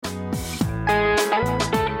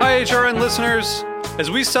HRN listeners.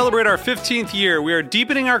 As we celebrate our 15th year, we are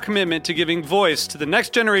deepening our commitment to giving voice to the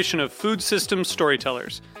next generation of food systems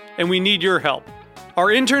storytellers, and we need your help. Our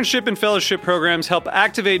internship and fellowship programs help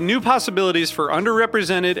activate new possibilities for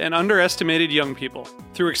underrepresented and underestimated young people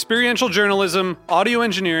through experiential journalism, audio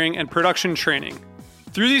engineering, and production training.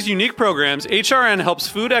 Through these unique programs, HRN helps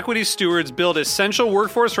food equity stewards build essential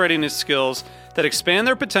workforce readiness skills that expand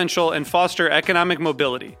their potential and foster economic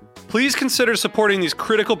mobility. Please consider supporting these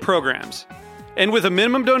critical programs. And with a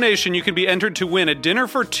minimum donation, you can be entered to win a dinner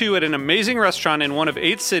for two at an amazing restaurant in one of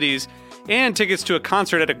 8 cities and tickets to a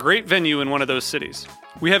concert at a great venue in one of those cities.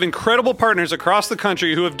 We have incredible partners across the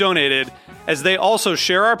country who have donated, as they also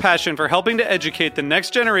share our passion for helping to educate the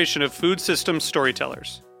next generation of food systems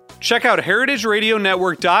storytellers. Check out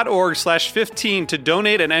heritageradionetwork.org/15 to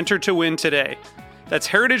donate and enter to win today. That's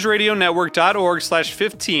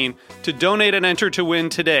heritageradionetwork.org/15 to donate and enter to win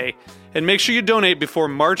today. And make sure you donate before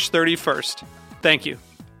March 31st. Thank you.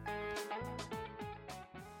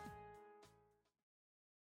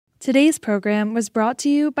 Today's program was brought to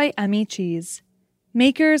you by Emmy Cheese,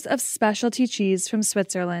 makers of specialty cheese from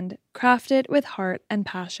Switzerland, crafted with heart and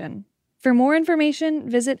passion. For more information,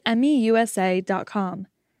 visit emmyusa.com.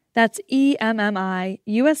 That's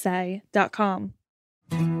EMMIUSA.com.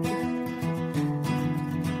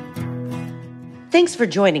 Thanks for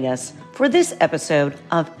joining us for this episode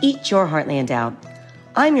of Eat Your Heartland Out.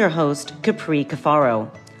 I'm your host, Capri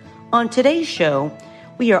Cafaro. On today's show,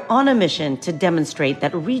 we are on a mission to demonstrate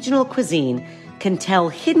that regional cuisine can tell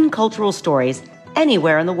hidden cultural stories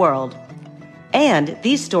anywhere in the world. And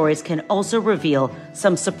these stories can also reveal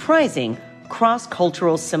some surprising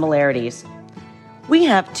cross-cultural similarities. We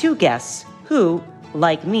have 2 guests who,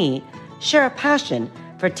 like me, share a passion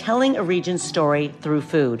for telling a region's story through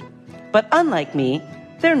food. But unlike me,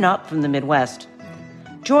 they're not from the Midwest.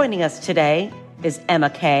 Joining us today is Emma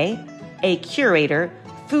Kay, a curator,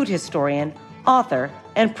 food historian, author,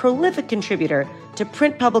 and prolific contributor to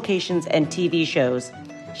print publications and TV shows,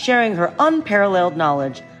 sharing her unparalleled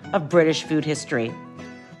knowledge of British food history.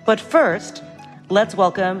 But first, let's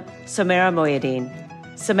welcome Samara Moyadeen.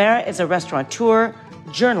 Samara is a restaurateur,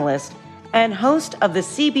 journalist, and host of the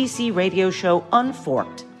CBC radio show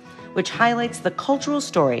Unforked, which highlights the cultural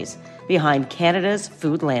stories behind Canada's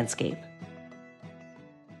food landscape.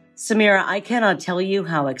 Samira, I cannot tell you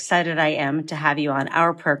how excited I am to have you on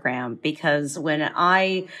our program, because when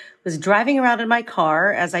I was driving around in my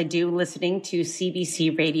car, as I do listening to CBC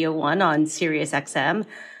Radio 1 on Sirius XM,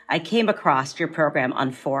 I came across your program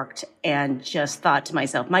Unforked and just thought to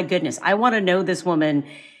myself, my goodness, I want to know this woman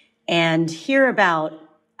and hear about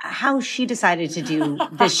how she decided to do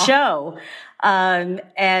this show. A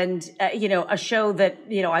show that,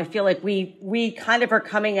 I feel like we kind of are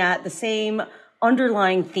coming at the same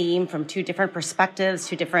underlying theme from 2 different perspectives,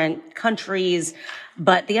 2 different countries,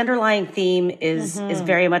 but the underlying theme is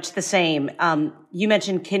very much the same. You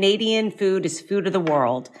mentioned Canadian food is food of the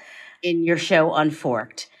world in your show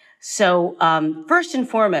Unforked. So first and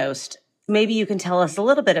foremost, maybe you can tell us a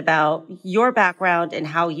little bit about your background and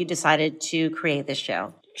how you decided to create this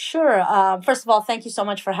show. Sure. First of all, thank you so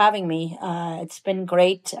much for having me. It's been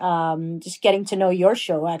great just getting to know your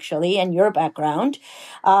show, actually, and your background.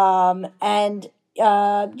 My name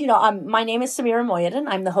is Samira Moyadeen.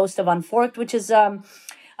 I'm the host of Unforked, which is a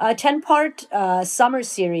 10-part summer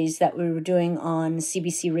series that we were doing on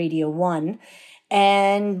CBC Radio 1.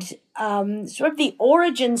 And sort of the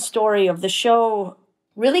origin story of the show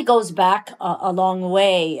really goes back a long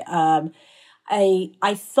way.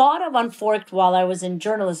 I thought of Unforked while I was in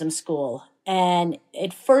journalism school, and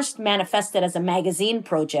it first manifested as a magazine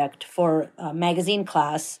project for a magazine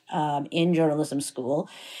class in journalism school.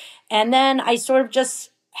 And then I sort of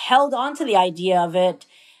just held on to the idea of it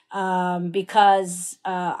because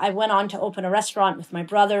I went on to open a restaurant with my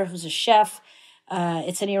brother, who's a chef.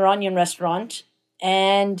 It's an Iranian restaurant.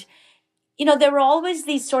 And there were always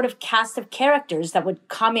these sort of cast of characters that would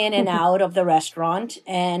come in and out of the restaurant.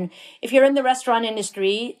 And if you're in the restaurant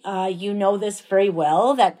industry, you know this very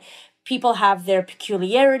well, that people have their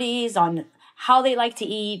peculiarities on how they like to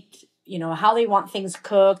eat, how they want things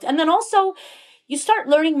cooked. And then also you start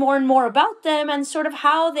learning more and more about them and sort of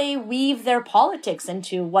how they weave their politics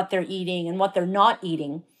into what they're eating and what they're not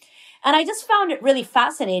eating. And I just found it really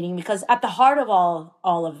fascinating because at the heart of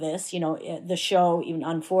all of this, the show, even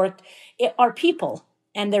Unforked, are people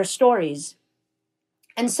and their stories.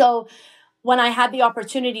 And so when I had the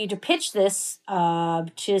opportunity to pitch this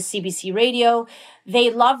to CBC Radio, they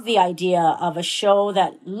loved the idea of a show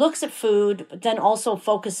that looks at food, but then also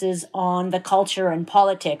focuses on the culture and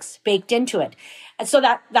politics baked into it. And so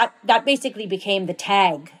that basically became the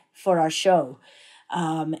tag for our show.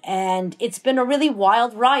 And it's been a really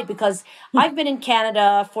wild ride because I've been in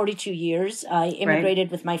Canada 42 years. I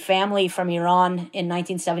immigrated with my family from Iran in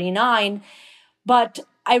 1979. But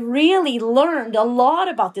I really learned a lot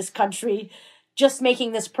about this country just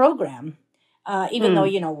making this program. Even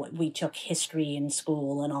though, we took history in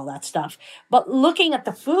school and all that stuff. But looking at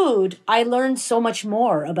the food, I learned so much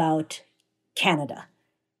more about Canada.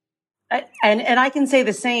 And I can say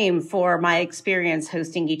the same for my experience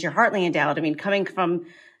hosting Eat Your Heartland Out. I mean, coming from,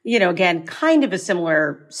 again, kind of a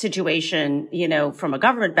similar situation, from a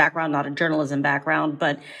government background, not a journalism background,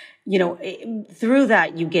 but, through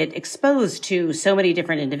that you get exposed to so many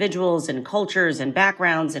different individuals and cultures and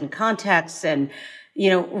backgrounds and contexts. And,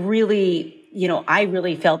 really, I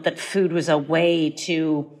really felt that food was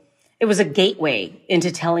it was a gateway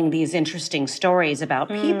into telling these interesting stories about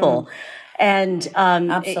people. And,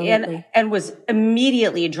 Absolutely. and was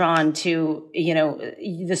immediately drawn to,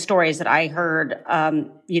 the stories that I heard,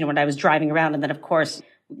 when I was driving around. And then, of course,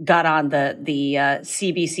 got on the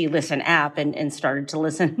CBC Listen app and started to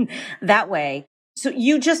listen that way. So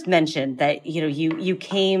you just mentioned that, you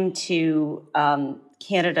came to,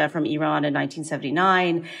 Canada from Iran in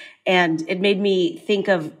 1979. And it made me think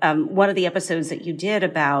of, one of the episodes that you did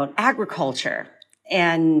about agriculture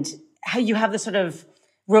and how you have this sort of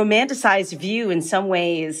romanticized view in some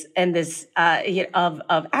ways and this of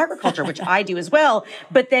agriculture, which I do as well.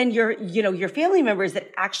 But then your family members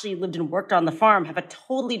that actually lived and worked on the farm have a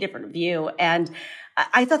totally different view. And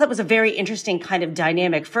I thought that was a very interesting kind of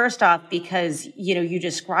dynamic. First off, because you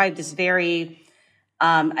described this very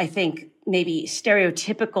I think maybe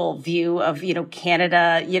stereotypical view of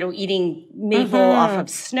Canada, eating maple off of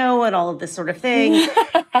snow and all of this sort of thing.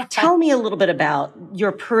 Tell me a little bit about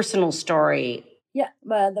your personal story. Yeah,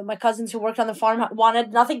 my cousins who worked on the farm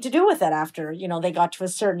wanted nothing to do with it after, they got to a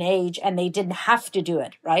certain age and they didn't have to do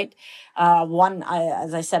it, right? One,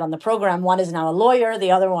 as I said on the program, one is now a lawyer.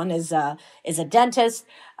 The other one is a dentist.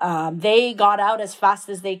 They got out as fast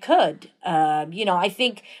as they could. I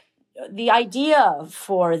think the idea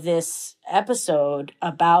for this episode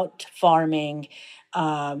about farming,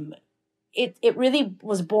 it really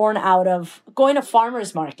was born out of going to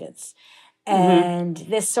farmers markets and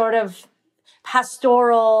this sort of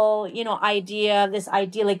pastoral, idea, this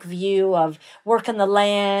idyllic view of working the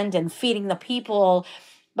land and feeding the people.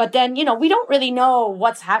 But then, we don't really know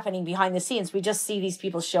what's happening behind the scenes. We just see these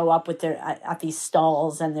people show up with at these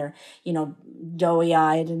stalls and they're, doughy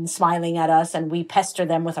eyed and smiling at us. And we pester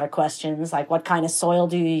them with our questions, like, what kind of soil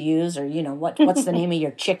do you use? Or, what's the name of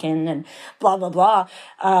your chicken and blah, blah, blah.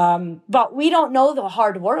 But we don't know the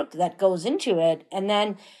hard work that goes into it. And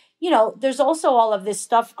then, there's also all of this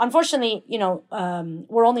stuff. Unfortunately,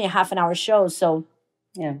 we're only a half an hour show. So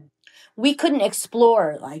yeah, we couldn't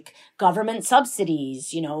explore like government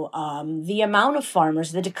subsidies, the amount of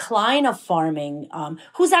farmers, the decline of farming,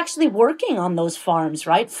 who's actually working on those farms,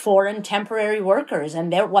 right? Foreign temporary workers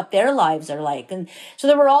and what their lives are like. And so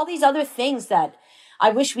there were all these other things that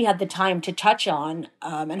I wish we had the time to touch on.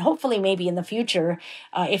 And hopefully maybe in the future,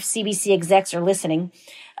 if CBC execs are listening.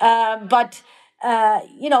 But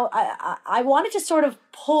I wanted to sort of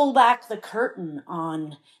pull back the curtain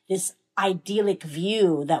on this idyllic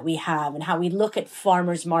view that we have and how we look at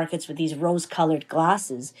farmers markets with these rose-colored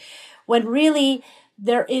glasses, when really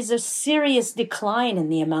there is a serious decline in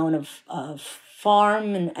the amount of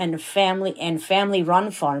farm and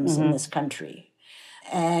family-run farms in this country.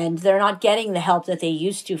 And they're not getting the help that they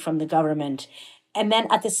used to from the government. And then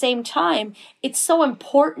at the same time, it's so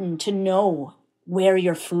important to know where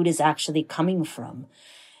your food is actually coming from.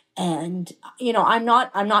 And, I'm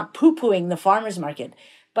not poo-pooing the farmer's market,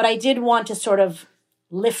 but I did want to sort of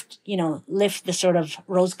lift the sort of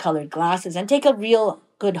rose-colored glasses and take a real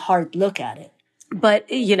good hard look at it. But,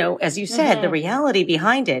 as you said, the reality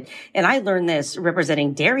behind it, and I learned this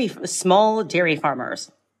representing small dairy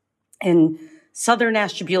farmers in southern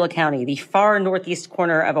Ashtabula County, the far northeast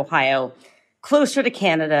corner of Ohio, closer to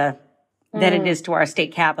Canada than it is to our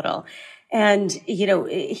state capital. And,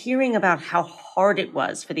 hearing about how hard it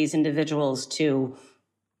was for these individuals to,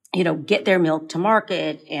 get their milk to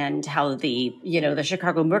market, and how the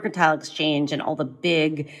Chicago Mercantile Exchange and all the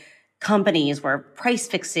big companies were price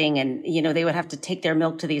fixing, and, they would have to take their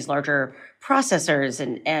milk to these larger processors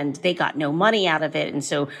and they got no money out of it. And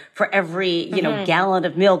so for every, gallon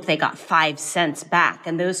of milk, they got 5 cents back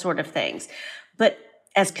and those sort of things. But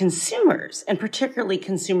as consumers, and particularly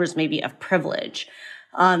consumers maybe of privilege,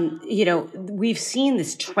 we've seen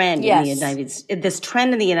this trend in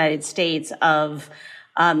the United States of,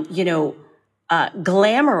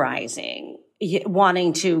 glamorizing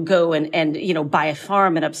wanting to go and buy a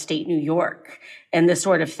farm in upstate New York. and this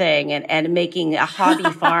sort of thing, and making a hobby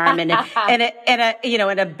farm and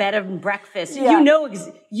a bed and breakfast. Yeah.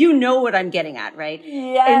 You know what I'm getting at, right?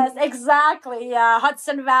 Yes, exactly. Yeah,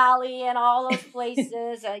 Hudson Valley and all those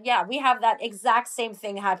places. Yeah, we have that exact same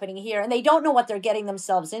thing happening here, and they don't know what they're getting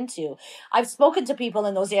themselves into. I've spoken to people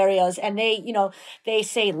in those areas, and they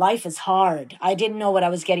say life is hard. I didn't know what I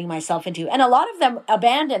was getting myself into, and a lot of them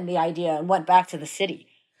abandoned the idea and went back to the city.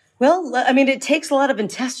 Well, I mean, it takes a lot of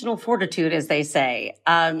intestinal fortitude, as they say,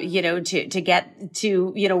 to get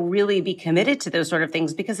to, really be committed to those sort of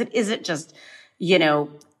things, because it isn't just,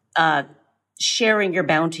 sharing your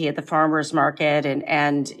bounty at the farmer's market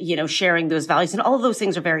and sharing those values. And all of those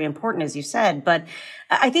things are very important, as you said. But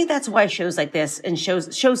I think that's why shows like this and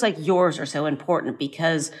shows like yours are so important,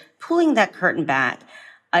 because pulling that curtain back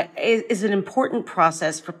is an important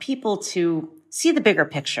process for people to see the bigger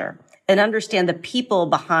picture and understand the people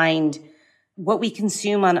behind what we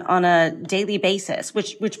consume on a daily basis,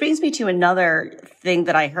 which brings me to another thing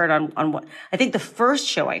that I heard on what I think the first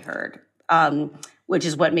show I heard, which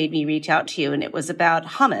is what made me reach out to you. And it was about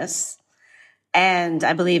hummus and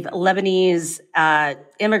I believe Lebanese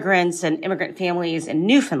immigrants and immigrant families in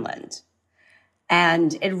Newfoundland.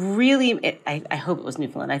 And it really, I hope it was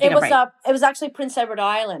Newfoundland. I think I'm right. It was actually Prince Edward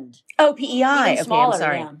Island. Oh, PEI. Even smaller, I'm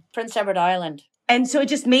sorry. Yeah. Prince Edward Island. And so it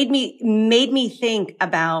just made me think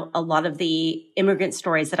about a lot of the immigrant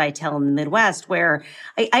stories that I tell in the Midwest, where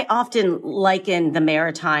I often liken the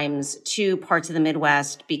Maritimes to parts of the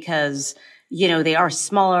Midwest because, they are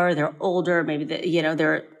smaller, they're older, maybe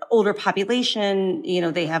they're older population,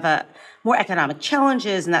 they have a more economic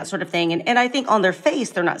challenges and that sort of thing. And I think on their face,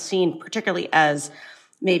 they're not seen particularly as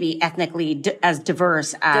maybe ethnically as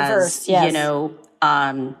diverse as, yes.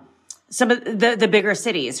 Some of the bigger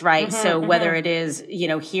cities, right? So whether it is,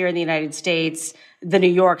 here in the United States, the New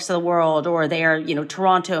Yorks of the world, or there,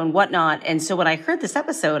 Toronto and whatnot. And so when I heard this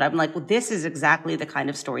episode, I'm like, well, this is exactly the kind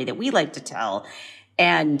of story that we like to tell.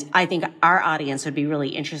 And I think our audience would be really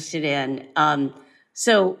interested in.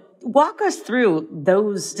 So walk us through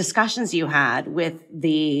those discussions you had with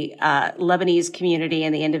the Lebanese community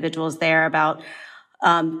and the individuals there about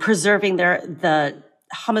preserving the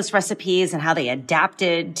hummus recipes and how they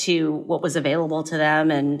adapted to what was available to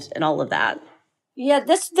them and all of that. Yeah,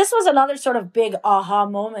 this was another sort of big aha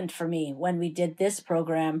moment for me when we did this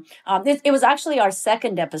program. It was actually our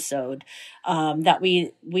second episode that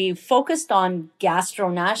we focused on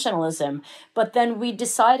gastro-nationalism, but then we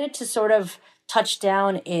decided to sort of touch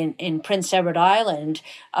down in Prince Edward Island,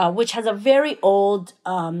 which has a very old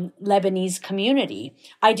Lebanese community.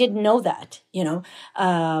 I didn't know that,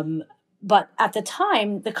 but at the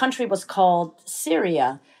time, the country was called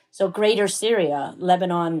Syria. So Greater Syria,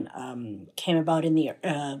 Lebanon came about in the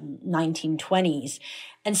 1920s.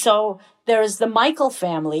 And so there's the Michael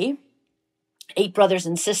family, 8 brothers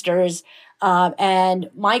and sisters,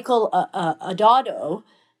 and Michael Adado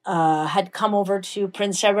had come over to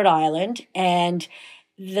Prince Edward Island. And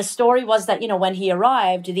the story was that, when he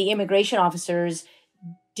arrived, the immigration officers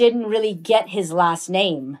didn't really get his last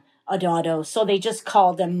name, Adado, so they just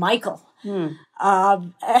called him Michael.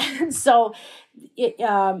 And so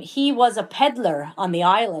he was a peddler on the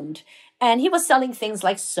island, and he was selling things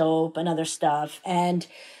like soap and other stuff. And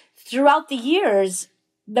throughout the years,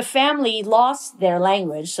 the family lost their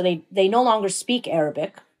language, so they no longer speak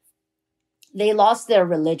Arabic. They lost their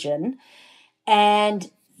religion,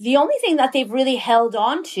 and the only thing that they've really held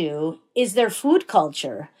on to is their food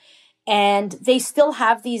culture. And they still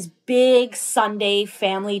have these big Sunday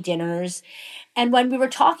family dinners. And when we were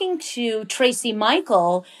talking to Tracy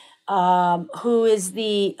Michael, who is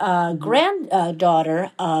the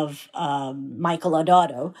granddaughter of Michael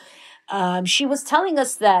Adado, she was telling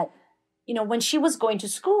us that, when she was going to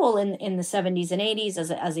school in the 70s and 80s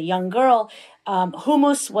as a young girl,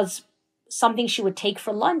 hummus was something she would take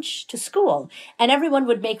for lunch to school. And everyone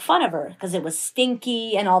would make fun of her because it was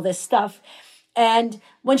stinky and all this stuff. And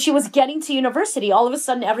when she was getting to university, all of a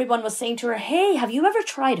sudden everyone was saying to her, hey, have you ever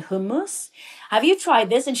tried hummus? Have you tried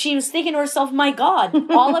this? And she was thinking to herself, my God,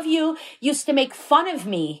 all of you used to make fun of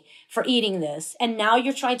me for eating this. And now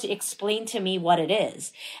you're trying to explain to me what it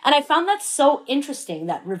is. And I found that so interesting,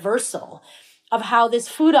 that reversal of how this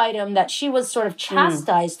food item that she was sort of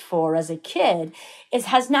chastised for as a kid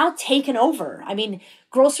has now taken over. I mean,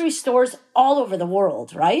 grocery stores all over the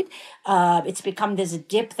world, right? It's become this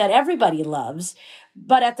dip that everybody loves.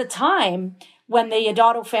 But at the time, when the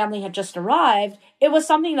Adado family had just arrived, it was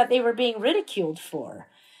something that they were being ridiculed for.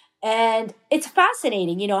 And it's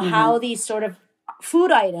fascinating, how these sort of food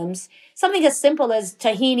items, something as simple as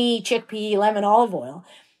tahini, chickpea, lemon, olive oil,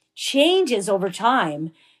 changes over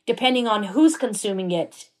time, depending on who's consuming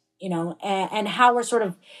it and how we're sort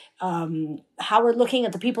of, how we're looking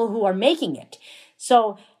at the people who are making it.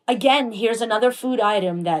 So again, here's another food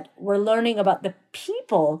item that we're learning about the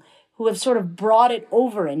people who have sort of brought it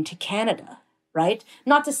over into Canada, right?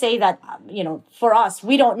 Not to say that, for us,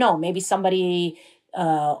 we don't know. Maybe somebody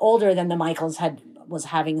older than the Michaels was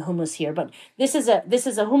having hummus here, but this is a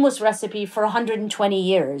hummus recipe for 120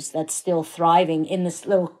 years that's still thriving in this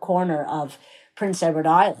little corner of Prince Edward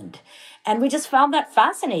Island. And we just found that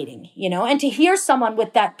fascinating, and to hear someone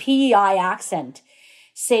with that PEI accent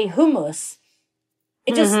say hummus,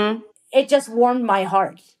 it just warmed my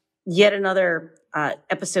heart. Yet another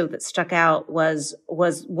episode that stuck out was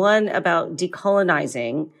one about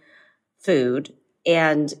decolonizing food,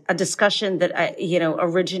 and a discussion that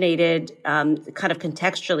originated kind of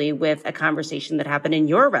contextually with a conversation that happened in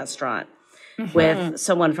your restaurant with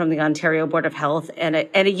someone from the Ontario Board of Health, and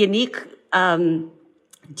a unique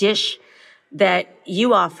dish that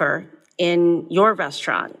you offer in your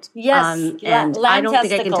restaurant. Yes, and lamb I don't testicles.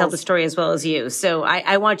 think I can tell the story as well as you. So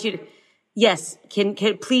I want you to, yes, can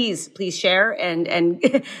please share and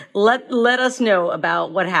let us know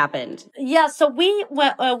about what happened. Yeah, so we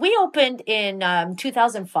opened in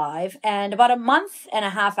 2005, and about a month and a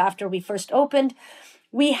half after we first opened,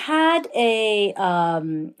 we had a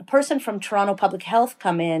person from Toronto Public Health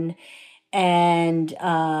come in and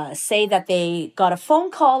say that they got a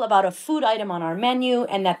phone call about a food item on our menu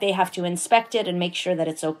and that they have to inspect it and make sure that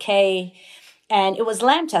it's okay. And it was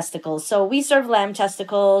lamb testicles. So we serve lamb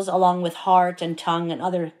testicles along with heart and tongue and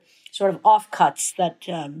other sort of offcuts that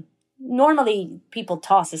normally people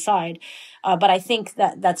toss aside. But I think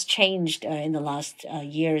that's changed in the last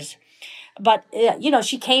years. But,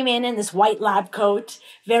 she came in this white lab coat,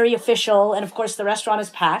 very official. And of course, the restaurant is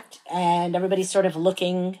packed and everybody's sort of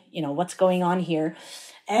looking, what's going on here.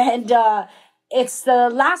 And it's the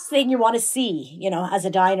last thing you want to see, as a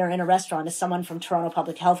diner in a restaurant, is someone from Toronto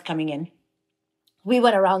Public Health coming in. We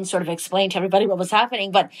went around, sort of explained to everybody what was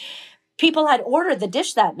happening, but people had ordered the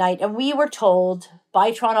dish that night, and we were told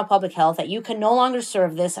by Toronto Public Health that you can no longer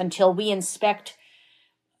serve this until we inspect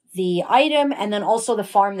the item and then also the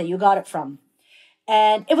farm that you got it from.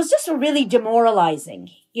 And it was just really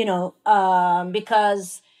demoralizing,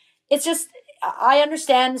 because it's just, I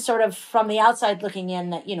understand sort of from the outside looking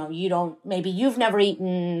in that, maybe you've never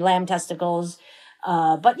eaten lamb testicles.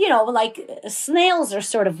 But snails are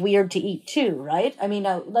sort of weird to eat too, right? I mean,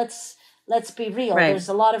 let's be real. Right. There's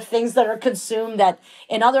a lot of things that are consumed that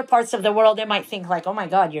in other parts of the world, they might think like, oh my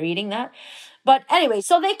God, you're eating that. But anyway,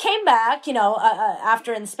 so they came back,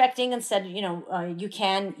 after inspecting and said, you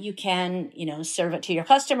can, serve it to your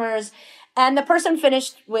customers. And the person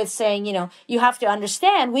finished with saying, you have to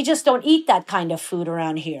understand, we just don't eat that kind of food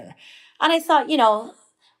around here. And I thought,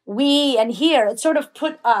 we and here, it sort of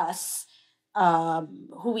put us,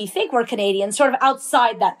 who we think were Canadians, sort of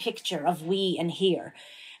outside that picture of we and here.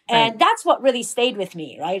 And that's what really stayed with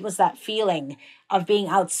me, right? Was that feeling of being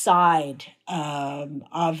outside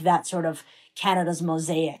of that sort of Canada's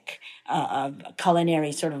mosaic,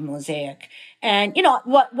 culinary sort of mosaic. And,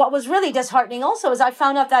 what was really disheartening also is I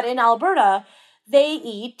found out that in Alberta, they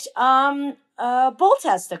eat bull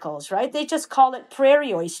testicles, right? They just call it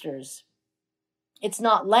prairie oysters. It's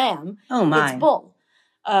not lamb. Oh, my. It's bull.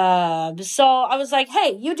 So I was like,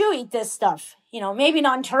 hey, you do eat this stuff, maybe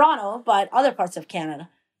not in Toronto, but other parts of Canada.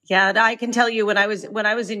 Yeah, and I can tell you when I was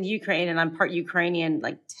in Ukraine, and I'm part Ukrainian,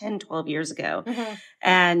 like 10, 12 years ago,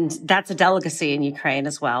 and that's a delicacy in Ukraine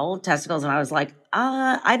as well, testicles. And I was like,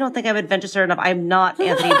 I don't think I'm adventurous enough. I'm not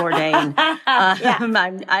Anthony Bourdain.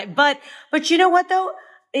 But you know what though?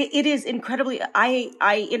 It is incredibly,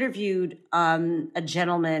 I interviewed a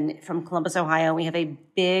gentleman from Columbus, Ohio. We have a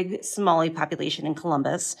big Somali population in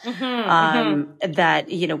Columbus that,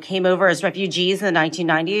 came over as refugees in the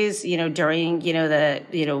 1990s, during,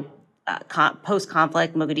 the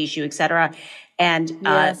post-conflict, Mogadishu, et cetera. And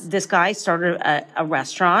this guy started a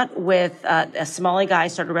restaurant with a Somali guy,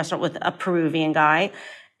 started a restaurant with a Peruvian guy,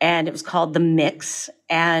 and it was called The Mix.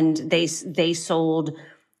 And they sold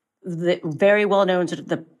the very well known sort of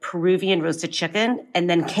the Peruvian roasted chicken and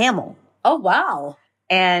then camel. Oh, wow.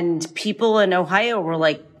 And people in Ohio were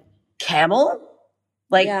like, camel?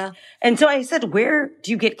 And so I said, where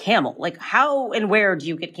do you get camel? Like, how and where do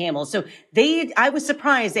you get camel? So I was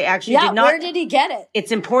surprised they actually did not. Where did he get it?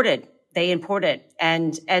 It's imported. They import it.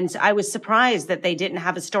 And I was surprised that they didn't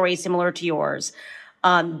have a story similar to yours.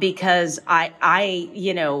 Because I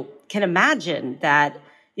can imagine that,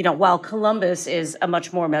 while Columbus is a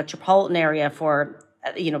much more metropolitan area for,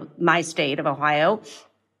 my state of Ohio,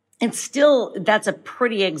 and still that's a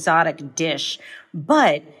pretty exotic dish,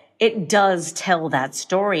 but it does tell that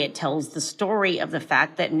story. It tells the story of the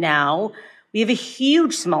fact that now we have a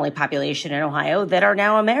huge Somali population in Ohio that are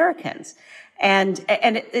now Americans. And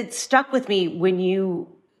it stuck with me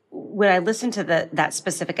when I listened to that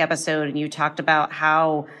specific episode and you talked about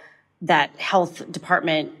how that health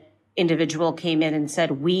department individual came in and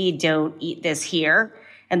said, we don't eat this here,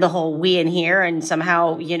 and the whole we in here, and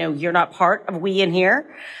somehow, you're not part of we in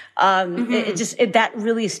here. That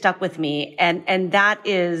really stuck with me. And that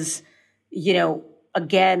is,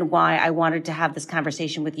 again, why I wanted to have this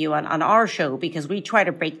conversation with you on our show, because we try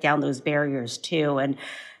to break down those barriers too.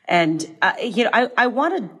 I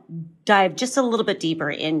want to dive just a little bit deeper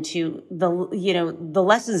into the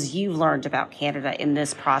lessons you've learned about Canada in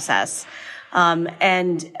this process.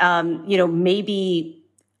 Maybe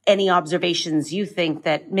any observations you think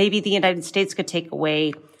that maybe the United States could take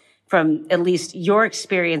away from at least your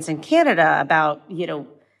experience in Canada about,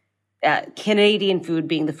 Canadian food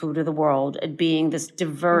being the food of the world and being this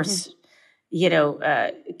diverse,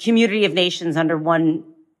 community of nations under one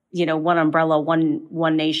umbrella,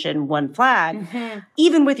 one nation, one flag,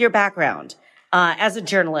 even with your background, as a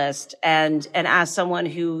journalist and as someone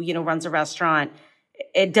who, runs a restaurant.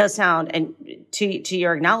 It does sound, and to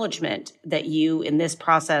your acknowledgement, that you in this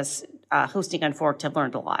process, hosting Unforked, have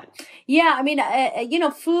learned a lot. Yeah, I mean,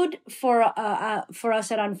 food for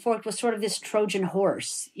us at Unforked was sort of this Trojan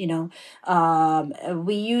horse.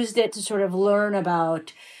 We used it to sort of learn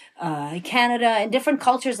about Canada and different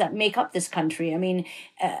cultures that make up this country. I mean,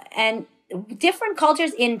 and different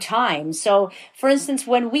cultures in time. So, for instance,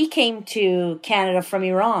 when we came to Canada from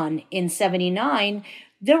Iran in '79.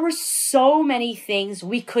 There were so many things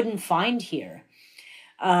we couldn't find here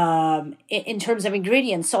in terms of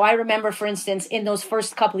ingredients. So I remember, for instance, in those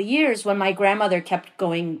first couple of years when my grandmother kept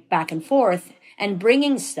going back and forth and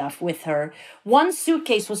bringing stuff with her, one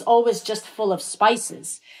suitcase was always just full of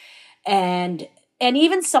spices and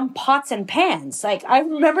even some pots and pans. Like, I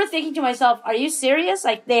remember thinking to myself, are you serious?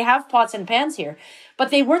 Like, they have pots and pans here,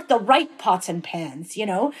 but they weren't the right pots and pans,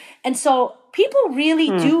 And so people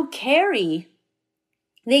really do carry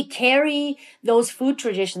those food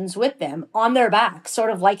traditions with them on their back,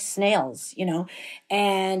 sort of like snails,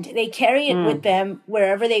 and they carry it with them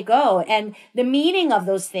wherever they go. And the meaning of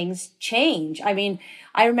those things change. I mean,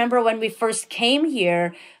 I remember when we first came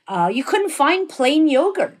here, you couldn't find plain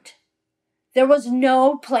yogurt. There was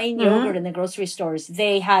no plain yogurt in the grocery stores.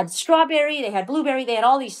 They had strawberry, they had blueberry, they had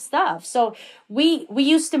all these stuff. So we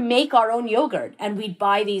used to make our own yogurt, and we'd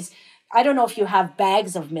buy these. I don't know if you have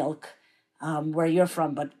bags of milk where you're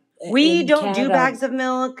from, but we don't Canada, do bags of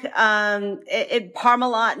milk.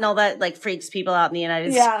 Parmalat and all that like freaks people out in the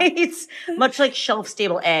United States, much like shelf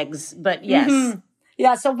stable eggs. But yes.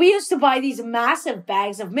 Yeah. So we used to buy these massive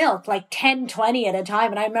bags of milk, like 10, 20 at a time.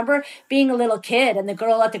 And I remember being a little kid and the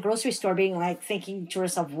girl at the grocery store being like thinking to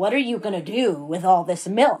herself, what are you going to do with all this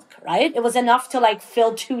milk? Right. It was enough to like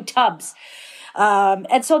fill 2 tubs.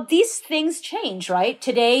 And so these things change, right?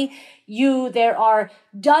 Today, there are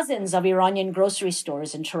dozens of Iranian grocery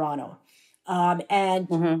stores in Toronto. And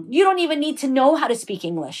you don't even need to know how to speak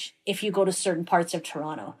English if you go to certain parts of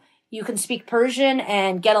Toronto. You can speak Persian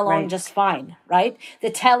and get along just fine, right? The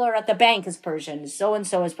teller at the bank is Persian,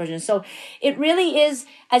 so-and-so is Persian. So it really is,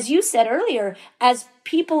 as you said earlier, as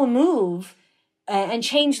people move and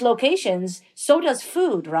change locations, so does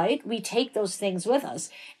food, right? We take those things with us.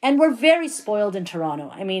 And we're very spoiled in Toronto.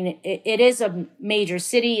 I mean, it is a major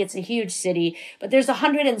city. It's a huge city. But there's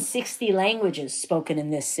 160 languages spoken in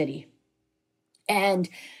this city. And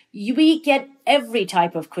we get every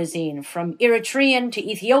type of cuisine, from Eritrean to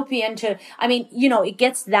Ethiopian to, it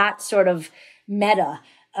gets that sort of meta.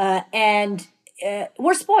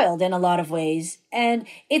 We're spoiled in a lot of ways. And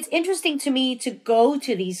it's interesting to me to go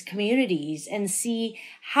to these communities and see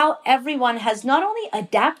how everyone has not only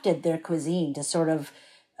adapted their cuisine to sort of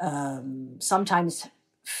sometimes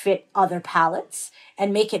fit other palates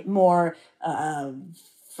and make it more,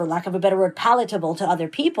 for lack of a better word, palatable to other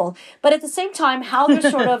people, but at the same time, how they're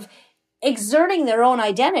sort of exerting their own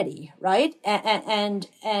identity, right? And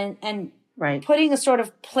putting a sort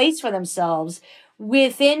of place for themselves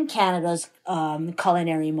within Canada's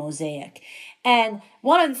culinary mosaic. And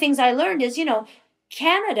one of the things I learned is,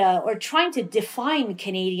 Canada, or trying to define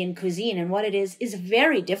Canadian cuisine and what it is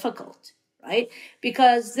very difficult, right?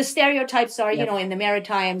 Because the stereotypes are, in the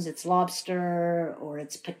Maritimes, it's lobster or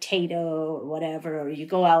it's potato or whatever, or you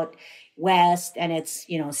go out west and it's,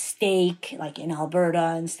 steak, like in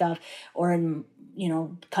Alberta and stuff, or in,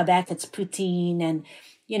 Quebec, it's poutine and,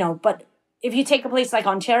 but if you take a place like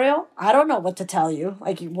Ontario, I don't know what to tell you.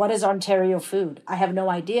 Like, what is Ontario food? I have no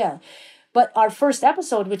idea. But our first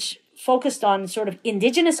episode, which focused on sort of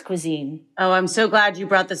indigenous cuisine. Oh, I'm so glad you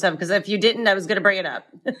brought this up, because if you didn't, I was going to bring it up.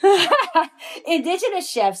 Indigenous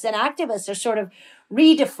chefs and activists are sort of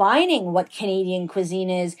redefining what Canadian cuisine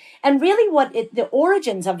is and really what the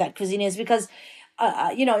origins of that cuisine is, because,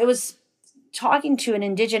 it was talking to an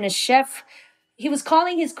Indigenous chef. He was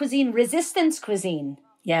calling his cuisine resistance cuisine.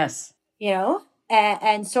 Yes.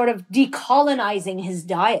 And sort of decolonizing his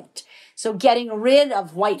diet. So getting rid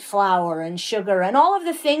of white flour and sugar and all of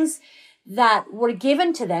the things that were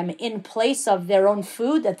given to them in place of their own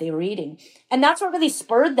food that they were eating. And that's what really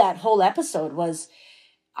spurred that whole episode. Was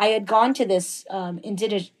I had gone to this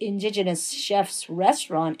indigenous chef's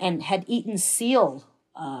restaurant and had eaten seal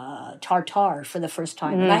tartare for the first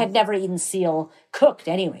time. And I had never eaten seal cooked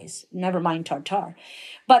anyways, never mind tartare.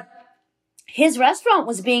 But his restaurant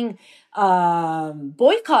was being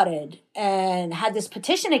boycotted and had this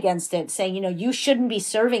petition against it saying, you shouldn't be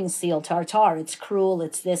serving seal tartare. It's cruel.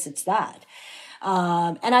 It's this, it's that.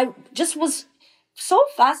 And I just was so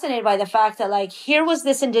fascinated by the fact that here was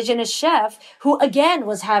this indigenous chef who again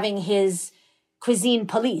was having his cuisine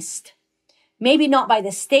policed. Maybe not by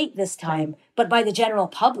the state this time, but by the general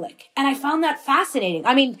public. And I found that fascinating.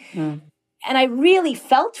 I mean, and I really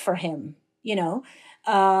felt for him,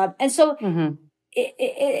 and so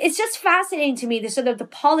it's just fascinating to me, the sort of the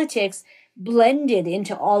politics blended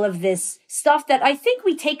into all of this stuff that I think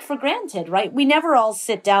we take for granted, right? We never all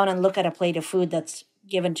sit down and look at a plate of food that's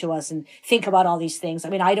given to us and think about all these things. I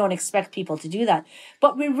mean, I don't expect people to do that,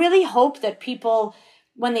 but we really hope that people,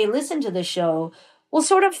 when they listen to the show, will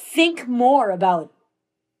sort of think more about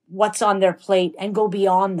what's on their plate and go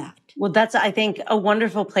beyond that. Well, that's, I think, a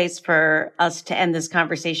wonderful place for us to end this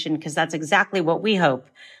conversation, because that's exactly what we hope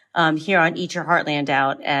here on Eat Your Heartland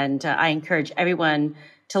Out. And I encourage everyone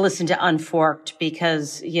to listen to Unforked,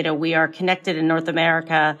 because, we are connected in North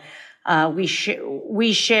America. We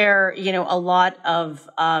share, a lot of,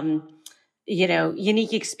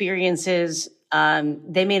 unique experiences.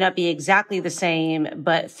 They may not be exactly the same,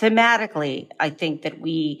 but thematically, I think that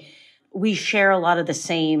we share a lot of the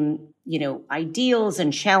same, ideals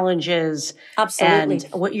and challenges. Absolutely.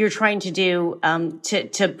 And what you're trying to do,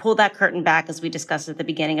 to pull that curtain back, as we discussed at the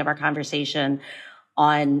beginning of our conversation,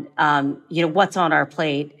 on, what's on our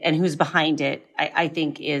plate and who's behind it, I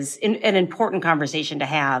think is an important conversation to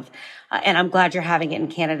have. And I'm glad you're having it in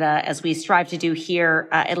Canada, as we strive to do here,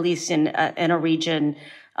 at least in a region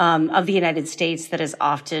of the United States that is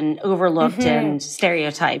often overlooked and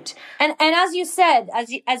stereotyped. And as you said,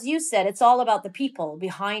 it's all about the people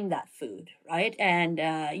behind that food, right? And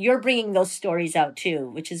you're bringing those stories out too,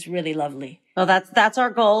 which is really lovely. Well, that's our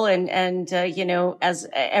goal. And as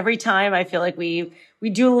every time I feel like we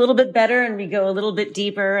do a little bit better and we go a little bit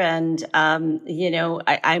deeper. And,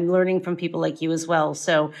 I'm learning from people like you as well.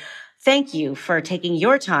 So thank you for taking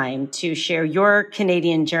your time to share your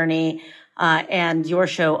Canadian journey, and your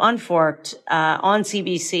show Unforked, on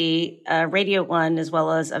CBC, Radio 1, as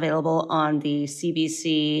well as available on the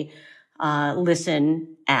CBC,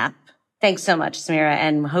 Listen app. Thanks so much, Samira,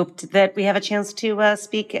 and hope that we have a chance to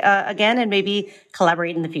speak again and maybe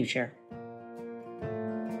collaborate in the future.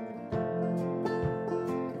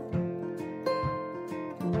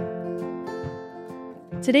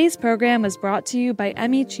 Today's program was brought to you by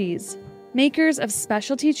Emmy Cheese, makers of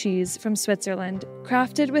specialty cheese from Switzerland,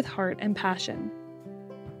 crafted with heart and passion.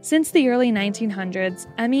 Since the early 1900s,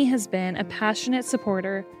 Emmy has been a passionate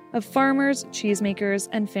supporter of farmers, cheesemakers,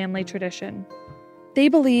 and family tradition. They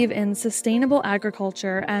believe in sustainable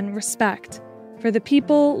agriculture and respect for the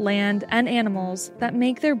people, land, and animals that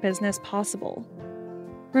make their business possible.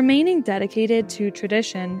 Remaining dedicated to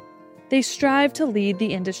tradition, they strive to lead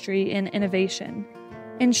the industry in innovation,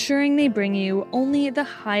 ensuring they bring you only the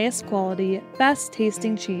highest quality, best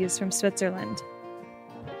tasting cheese from Switzerland.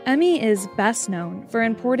 Emmy is best known for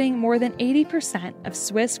importing more than 80% of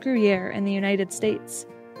Swiss Gruyere in the United States.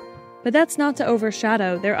 But that's not to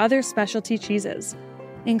overshadow their other specialty cheeses,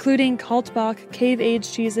 including Kaltbach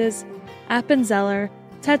cave-aged cheeses, Appenzeller,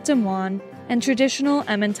 Tête de Moine, and traditional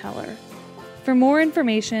Emmentaler. For more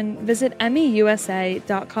information, visit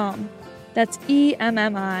emmyusa.com. That's EMMIUSA.com.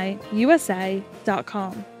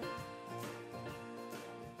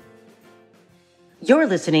 You're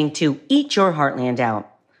listening to Eat Your Heartland Out.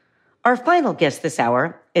 Our final guest this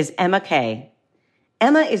hour is Emma Kay.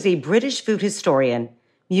 Emma is a British food historian,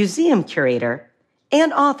 museum curator,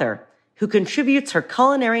 and author who contributes her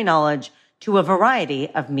culinary knowledge to a variety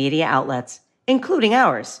of media outlets, including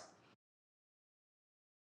ours.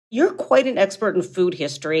 You're quite an expert in food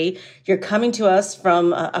history. You're coming to us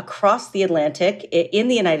from across the Atlantic in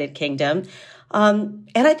the United Kingdom. And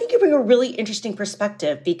I think you bring a really interesting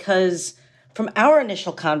perspective, because From our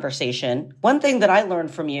initial conversation, one thing that I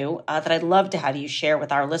learned from you that I'd love to have you share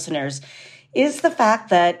with our listeners is the fact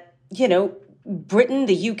that, Britain,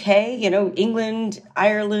 the UK, England,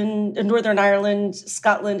 Ireland, Northern Ireland,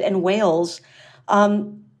 Scotland, and Wales,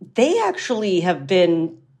 they actually have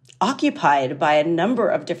been occupied by a number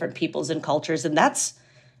of different peoples and cultures, and that's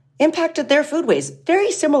impacted their foodways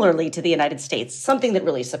very similarly to the United States, something that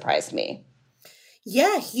really surprised me.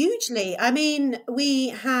 Yeah, hugely. I mean, we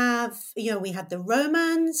had the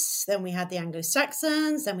Romans, then we had the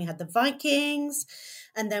Anglo-Saxons, then we had the Vikings,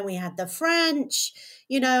 and then we had the French,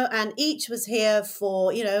 and each was here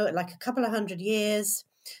for, like a couple of 100 years.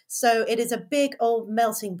 So it is a big old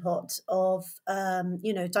melting pot of,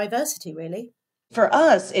 diversity, really. For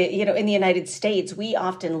us, in the United States, we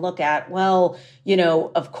often look at, well,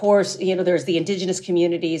 of course, there's the indigenous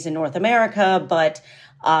communities in North America, but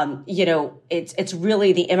it's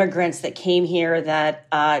really the immigrants that came here that,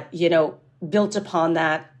 built upon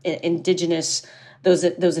that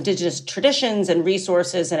those indigenous traditions and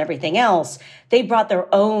resources and everything else. They brought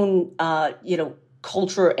their own,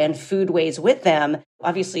 culture and foodways with them.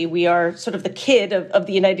 Obviously, we are sort of the kid of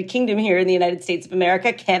the United Kingdom here in the United States of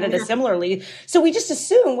America, Canada similarly. So we just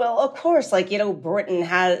assume, well, of course, Britain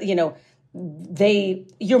has,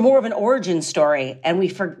 you're more of an origin story. And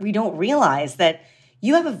we don't realize that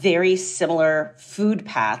you have a very similar food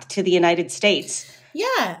path to the United States.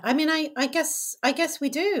 Yeah, I mean, I guess we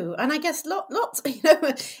do, and I guess lots.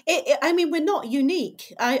 We're not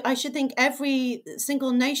unique. I should think every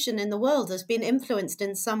single nation in the world has been influenced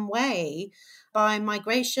in some way by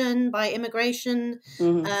migration, by immigration.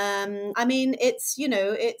 Mm-hmm.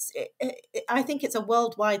 I think it's a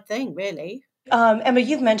worldwide thing, really. Emma,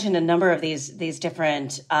 you've mentioned a number of these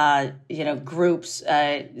different, groups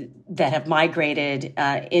that have migrated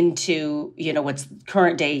into, what's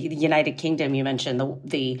current day the United Kingdom. You mentioned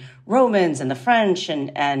the Romans and the French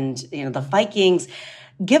and the Vikings.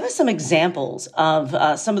 Give us some examples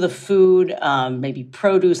of some of the food, maybe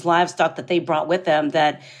produce, livestock that they brought with them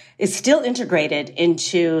that is still integrated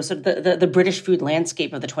into sort of the British food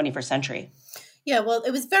landscape of the 21st century. Yeah, well, it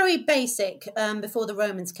was very basic before the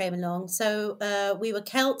Romans came along. So we were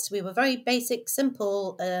Celts. We were a very basic,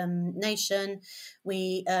 simple nation.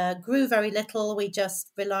 We grew very little. We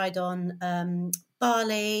just relied on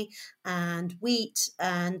barley and wheat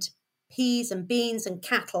and peas and beans and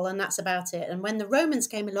cattle, and that's about it. And when the Romans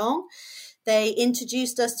came along, they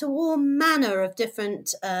introduced us to all manner of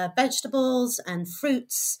different vegetables and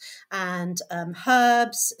fruits and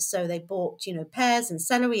herbs. So they bought, pears and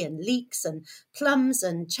celery and leeks and plums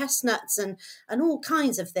and chestnuts and all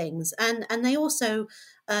kinds of things. And they also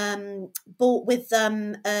bought with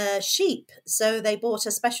them sheep. So they bought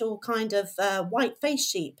a special kind of white-faced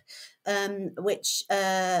sheep, which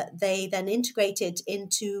they then integrated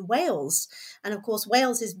into Wales. And of course,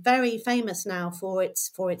 Wales is very famous now for its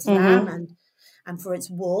lamb and for its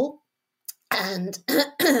wool. And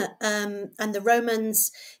and the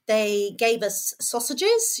Romans, they gave us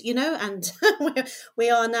sausages, and we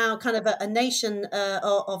are now kind of a nation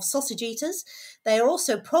of sausage eaters. They are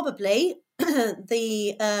also probably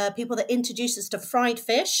the people that introduced us to fried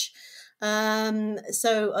fish. It's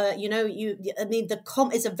a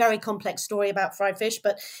very complex story about fried fish,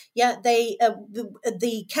 but yeah,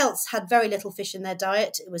 the Celts had very little fish in their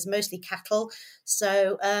diet. It was mostly cattle.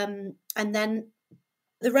 So, and then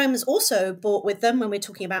the Romans also brought with them, when we're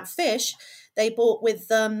talking about fish, they brought with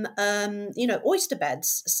them, oyster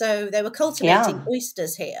beds. So they were cultivating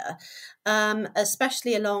oysters here,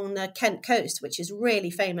 especially along the Kent coast, which is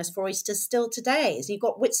really famous for oysters still today. So you've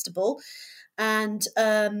got Whitstable. And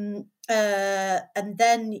then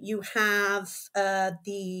you have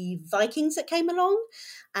the Vikings that came along,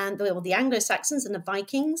 and the Anglo-Saxons and the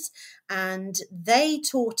Vikings, and they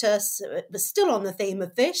taught us, it was still on the theme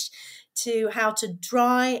of fish, to how to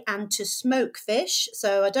dry and to smoke fish.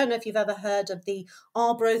 So I don't know if you've ever heard of the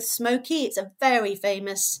Arbroath smoky. It's a very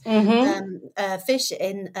famous fish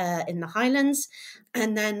in the Highlands.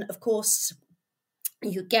 And then, of course,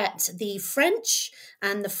 you get the French,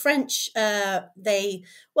 and the French,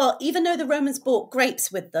 even though the Romans brought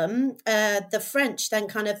grapes with them, the French then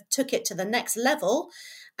kind of took it to the next level.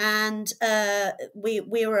 And we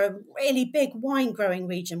were a really big wine growing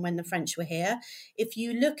region when the French were here. If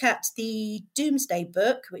you look at the Domesday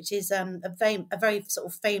Book, which is a very sort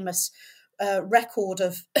of famous record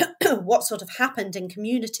of what sort of happened in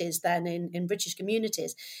communities then, in British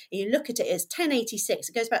communities. And you look at it, it's 1086.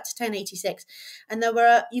 It goes back to 1086. And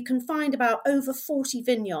you can find about over 40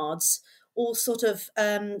 vineyards, all sort of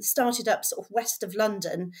started up sort of west of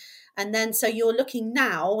London. And then so you're looking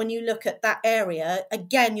now, when you look at that area,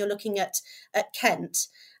 again, you're looking at Kent.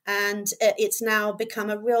 and it's now become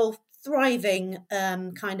a real thriving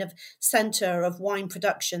kind of center of wine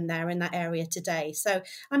production there in that area today. So,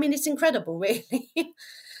 I mean, it's incredible, really.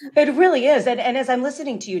 It really is. And as I'm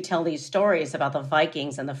listening to you tell these stories about the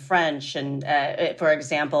Vikings and the French, and for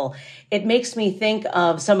example, it makes me think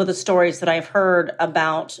of some of the stories that I've heard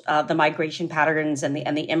about the migration patterns and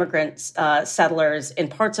the immigrants, settlers in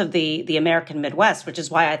parts of the American Midwest, which is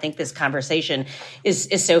why I think this conversation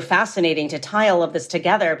is so fascinating to tie all of this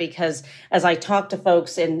together. Because as I talk to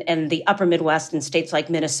folks in the upper Midwest in states like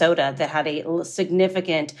Minnesota that had a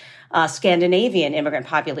significant Scandinavian immigrant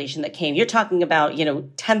population that came. You're talking about,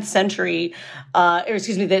 10th century, or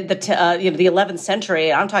excuse me, the 11th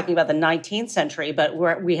century. I'm talking about the 19th century, but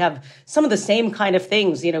we have some of the same kind of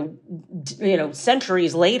things,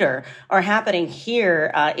 centuries later are happening here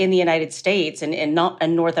in the United States and in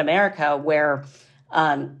North America, where,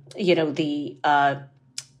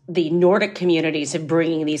 the Nordic communities are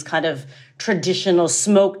bringing these kind of traditional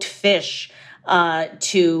smoked fish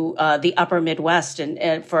to the upper Midwest,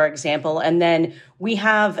 and for example, and then we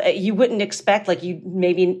have, you wouldn't expect,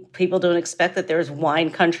 maybe people don't expect that there's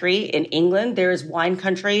wine country in England. There's wine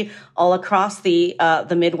country all across the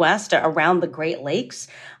Midwest around the Great Lakes.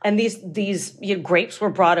 And these grapes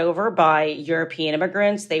were brought over by European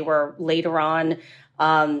immigrants. They were later on,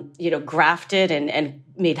 grafted and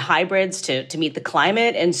made hybrids to meet the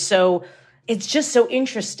climate. And so it's just so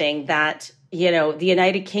interesting that, the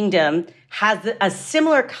United Kingdom has a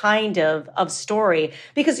similar kind of story,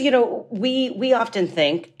 because, we often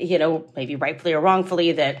think, maybe rightfully or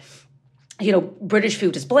wrongfully, that, British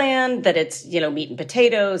food is bland, that it's, meat and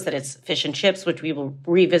potatoes, that it's fish and chips, which we will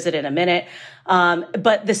revisit in a minute.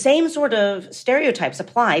 But the same sort of stereotypes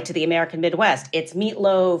apply to the American Midwest. It's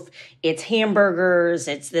meatloaf, it's hamburgers,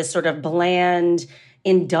 it's this sort of bland,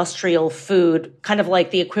 industrial food, kind of like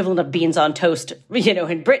the equivalent of beans on toast,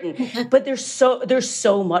 in Britain. But there's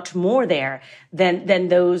so much more there than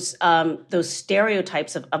those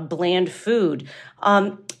stereotypes of bland food.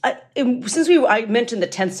 Since I mentioned the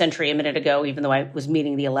 10th century a minute ago, even though I was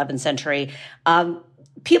meaning the 11th century,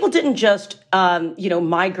 people didn't just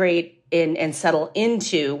migrate and settle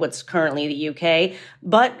into what's currently the UK,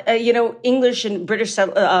 but English and British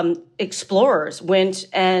explorers went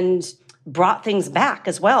and brought things back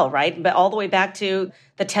as well, right? But all the way back to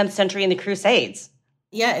the 10th century and the Crusades.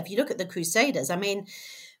 Yeah, if you look at the Crusaders, I mean,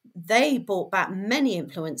 they brought back many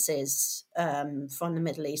influences from the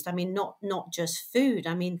Middle East. I mean, not just food.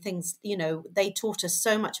 I mean, things, they taught us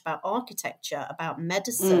so much about architecture, about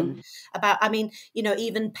medicine, about,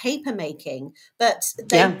 even paper making. But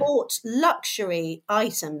they brought luxury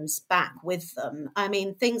items back with them. I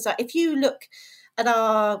mean, things like, if you look at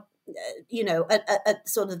our at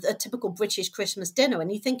sort of a typical British Christmas dinner, and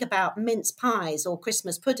you think about mince pies or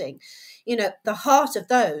Christmas pudding, the heart of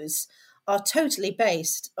those are totally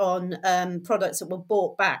based on products that were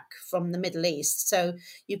brought back from the Middle East. So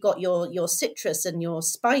you've got your citrus and your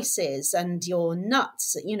spices and your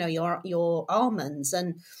nuts, your almonds,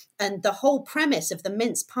 and the whole premise of the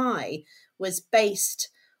mince pie was based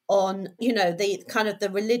on, the kind of the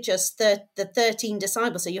religious, the 13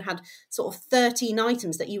 disciples. So you had sort of 13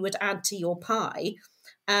 items that you would add to your pie.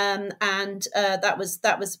 And that was,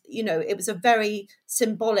 it was a very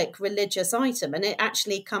symbolic religious item. And it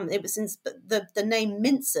actually the name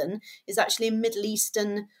Minson is actually a Middle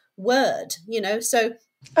Eastern word, so.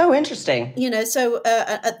 Oh, interesting. So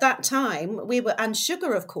at that time and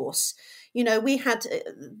sugar, of course, we had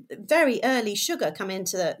very early sugar come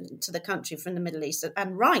into the country from the Middle East,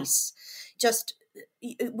 and rice.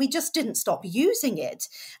 We just didn't stop using it.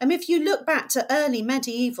 And if you look back to early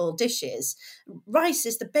medieval dishes, rice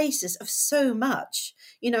is the basis of so much,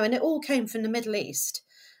 and it all came from the Middle East.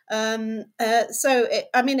 It's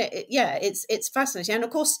fascinating. And of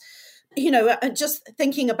course, just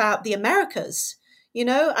thinking about the Americas. We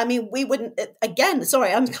wouldn't, again,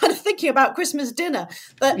 sorry, I'm kind of thinking about Christmas dinner,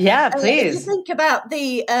 but yeah, please. If you think about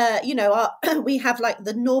the, we have like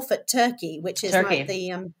the Norfolk turkey, which is like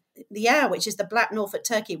which is the black Norfolk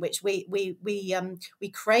turkey, which we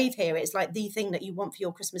crave here. It's like the thing that you want for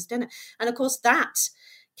your Christmas dinner. And of course that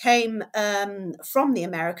came from the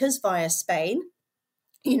Americas via Spain.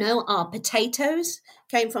 Our potatoes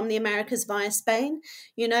came from the Americas via Spain,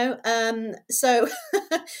 so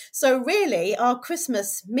really our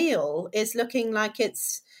Christmas meal is looking like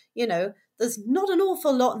it's, there's not an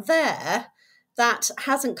awful lot there that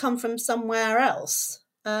hasn't come from somewhere else.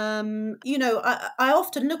 I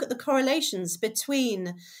often look at the correlations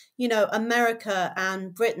between, America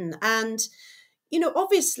and Britain, and,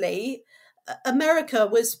 obviously America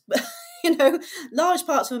was, large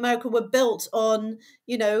parts of America were built on,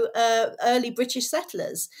 early British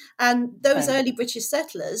settlers, and those Right. early British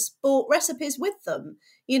settlers brought recipes with them,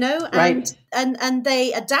 Right. and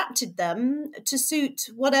they adapted them to suit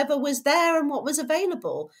whatever was there and what was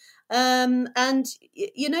available. So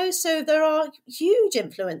there are huge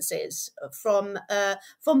influences from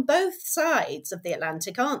both sides of the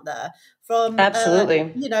Atlantic, aren't there? From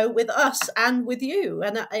Absolutely. with us and with you,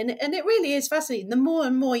 and it really is fascinating. The more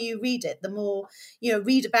and more you read it, the more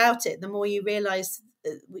read about it, the more you realize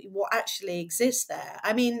what actually exists there.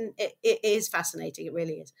 I mean, it is fascinating. It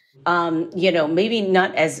really is. Maybe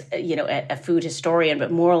not as, a food historian,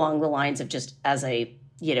 but more along the lines of just as a,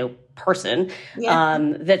 person Yeah.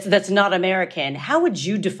 that's not American. How would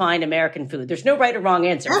you define American food? There's no right or wrong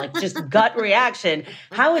answer, like just gut reaction.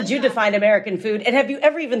 How would you define American food? And have you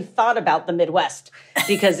ever even thought about the Midwest?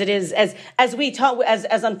 Because it is, as we talk,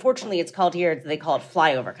 as unfortunately it's called here, they call it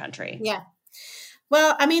flyover country. Yeah.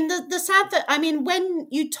 Well, I mean, the sad that, I mean, when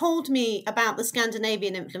you told me about the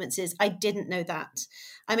Scandinavian influences, I didn't know that.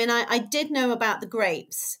 I mean, I did know about the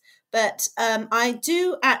grapes, but I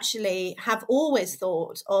do actually have always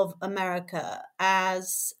thought of America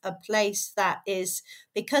as a place that is,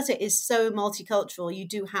 because it is so multicultural, you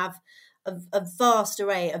do have a vast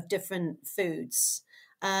array of different foods.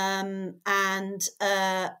 And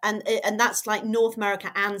that's like North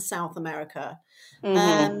America and South America.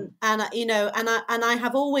 Mm-hmm. And I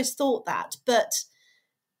have always thought that, but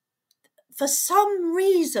for some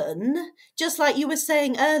reason, just like you were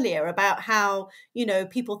saying earlier about how,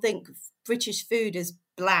 people think British food is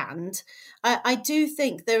bland, I do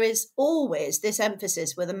think there is always this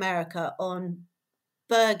emphasis with America on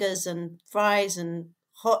burgers and fries and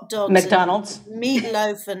hot dogs and McDonald's.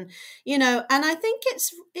 meatloaf, and I think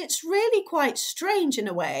it's really quite strange in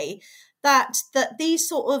a way that these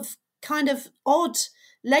sort of kind of odd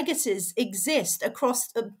legacies exist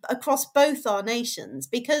across both our nations,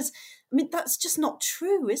 because I mean that's just not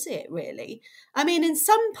true, is it really? I mean, in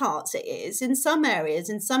some parts it is, in some areas,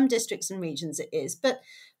 in some districts and regions it is, but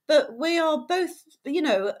we are both,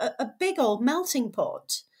 a big old melting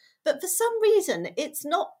pot. But for some reason, it's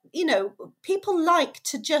not, people like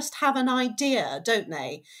to just have an idea, don't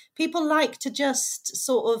they? People like to just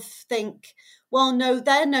sort of think, well, no,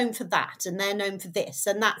 they're known for that and they're known for this.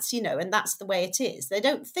 And that's, and that's the way it is. They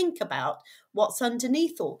don't think about what's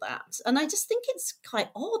underneath all that. And I just think it's quite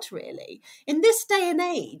odd, really, in this day and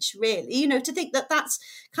age, really, to think that that's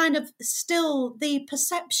kind of still the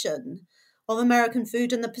perception of American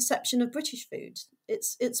food and the perception of British food.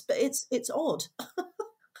 It's odd.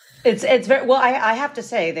 It's very well. I have to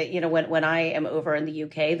say that when I am over in the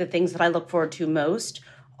UK, the things that I look forward to most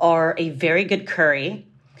are a very good curry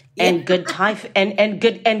and good Thai and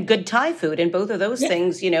good Thai food, and both of those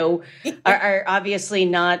things are obviously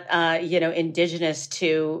not indigenous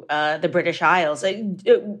to the British Isles.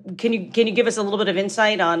 Can you give us a little bit of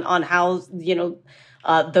insight on how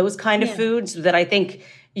those kind of foods that I think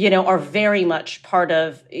are very much part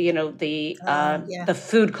of the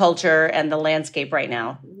food culture and the landscape right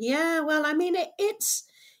now. Yeah, well, I mean, it's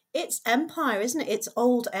empire, isn't it? It's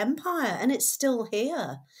old empire, and it's still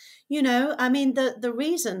here. I mean, the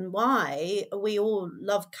reason why we all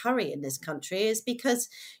love curry in this country is because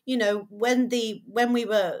when we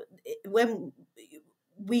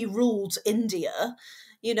ruled India,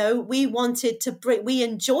 we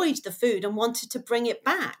enjoyed the food and wanted to bring it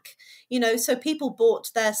back. So people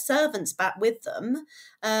brought their servants back with them,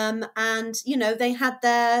 and they had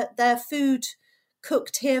their food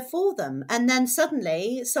cooked here for them. And then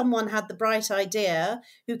suddenly someone had the bright idea,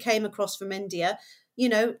 who came across from India,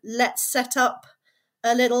 let's set up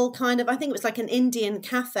a little kind of, I think it was like an Indian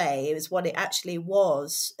cafe is what it actually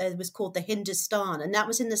was. It was called the Hindustan, and that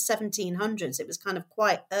was in the 1700s. It was kind of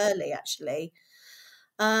quite early, actually.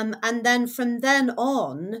 And then from then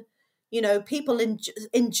on, people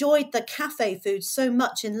enjoyed the cafe food so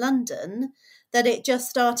much in London that it just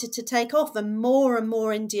started to take off, and more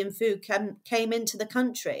Indian food came into the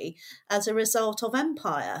country as a result of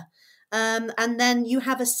empire. And then you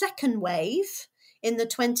have a second wave in the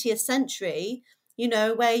 20th century,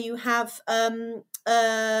 where you have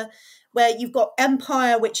where you've got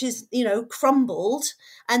empire, which is, crumbled.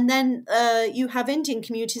 And then you have Indian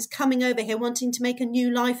communities coming over here wanting to make a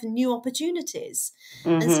new life and new opportunities.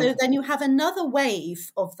 Mm-hmm. And so then you have another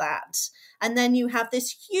wave of that. And then you have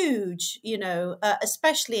this huge,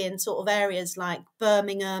 especially in sort of areas like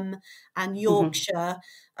Birmingham and Yorkshire,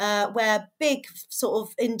 where big sort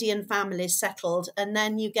of Indian families settled. And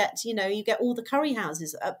then you get all the curry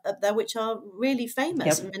houses up there, which are really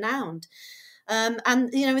famous and renowned. And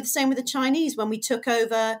the same with the Chinese when we took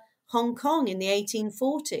over Hong Kong in the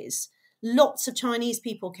 1840s. lots of Chinese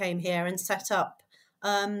people came here and set up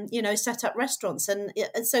restaurants. And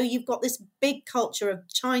so you've got this big culture of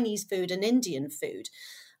Chinese food and Indian food.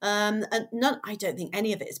 And I don't think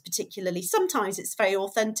any of it is particularly, sometimes it's very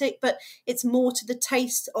authentic, but it's more to the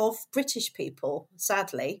taste of British people,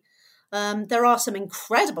 sadly. There are some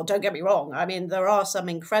incredible, don't get me wrong, I mean, there are some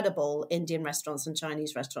incredible Indian restaurants and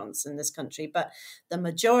Chinese restaurants in this country, but the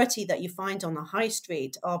majority that you find on the high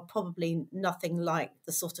street are probably nothing like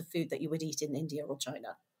the sort of food that you would eat in India or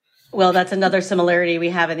China. Well, that's another similarity we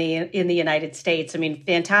have in the United States. I mean,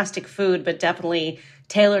 fantastic food, but definitely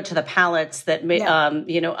tailored to the palates that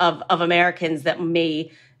of Americans that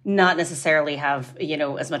may not necessarily have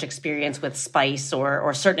as much experience with spice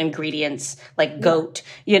or certain ingredients like goat.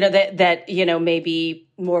 That may be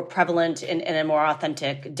more prevalent in a more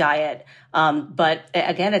authentic diet. But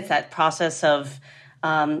again, it's that process of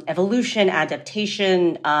evolution,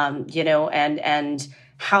 adaptation. And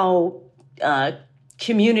how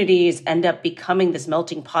communities end up becoming this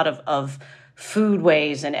melting pot of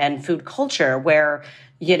foodways and food culture where,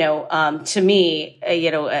 to me,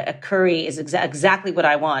 a curry is exactly what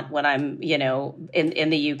I want when I'm, in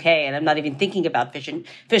the UK, and I'm not even thinking about fish and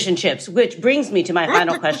chips, which brings me to my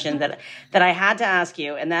final question that I had to ask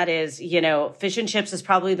you. And that is, fish and chips is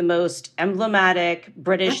probably the most emblematic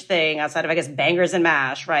British thing outside of, I guess, bangers and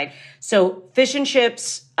mash, right? So fish and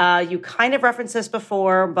chips, you kind of referenced this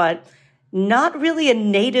before, but not really a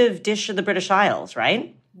native dish of the British Isles,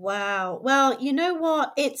 right? Wow. Well, you know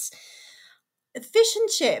what? Fish and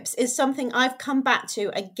chips is something I've come back to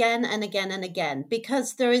again and again and again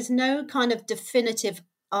because there is no kind of definitive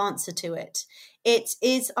answer to it.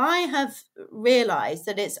 I have realized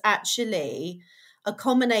that it's actually a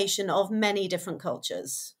combination of many different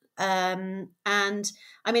cultures. And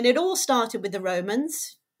I mean, it all started with the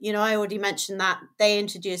Romans. I already mentioned that they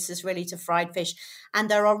introduced us really to fried fish. And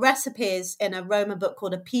there are recipes in a Roman book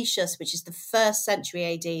called Apicius, which is the 1st century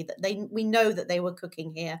AD, that we know that they were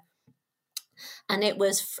cooking here. And it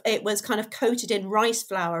was kind of coated in rice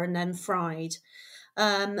flour and then fried.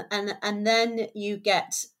 And then you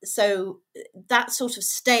get, so that sort of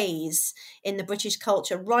stays in the British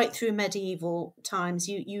culture right through medieval times.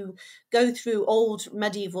 You go through old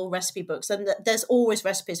medieval recipe books, and there's always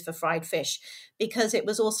recipes for fried fish because it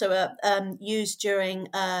was also used during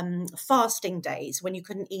fasting days when you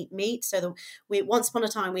couldn't eat meat. So once upon a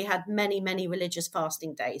time we had many, many religious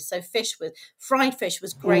fasting days. So fried fish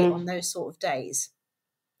was great on those sort of days.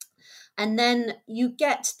 And then you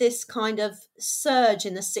get this kind of surge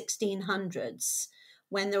in the 1600s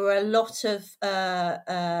when there were a lot of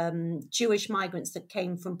Jewish migrants that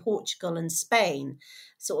came from Portugal and Spain,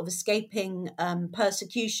 sort of escaping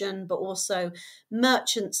persecution, but also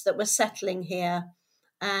merchants that were settling here.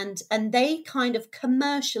 And they kind of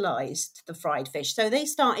commercialized the fried fish. So they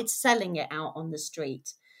started selling it out on the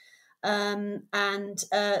street. So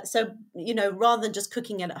rather than just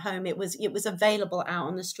cooking it at home, it was available out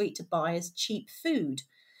on the street to buy as cheap food.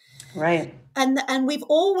 Right. And we've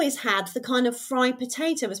always had the kind of fried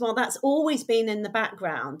potato as well. That's always been in the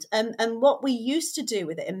background. And what we used to do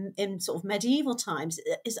with it in sort of medieval times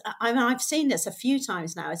is, I've seen this a few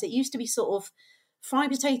times now, is it used to be sort of fried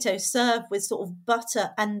potato served with sort of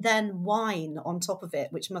butter and then wine on top of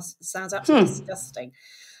it, which sounds absolutely disgusting.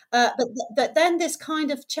 But then this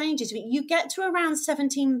kind of changes. You get to around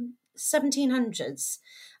 1700s,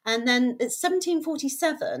 and then it's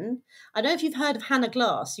 1747. I don't know if you've heard of Hannah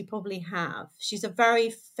Glass. You probably have. She's a very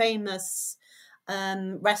famous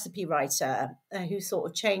recipe writer who sort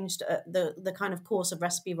of changed the kind of course of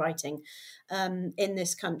recipe writing in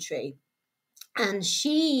this country. And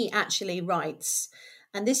she actually writes,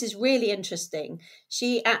 and this is really interesting,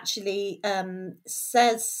 she actually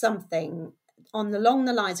says something along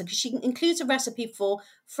the lines of, because she includes a recipe for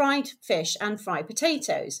fried fish and fried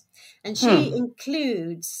potatoes. And she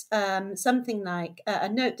includes something like a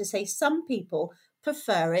note to say some people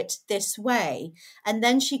prefer it this way. And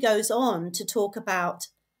then she goes on to talk about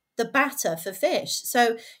the batter for fish.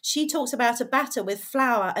 So she talks about a batter with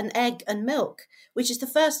flour and egg and milk, which is the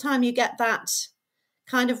first time you get that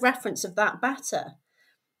kind of reference of that batter.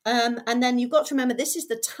 And then you've got to remember, this is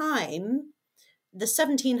the time, the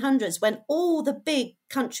 1700s, when all the big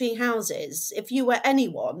country houses, if you were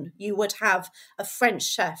anyone, you would have a French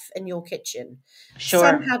chef in your kitchen.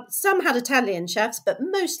 Sure. Some had Italian chefs, but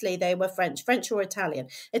mostly they were French or Italian.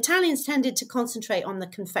 Italians tended to concentrate on the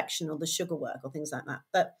confection or the sugar work or things like that.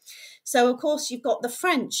 But so, of course, you've got the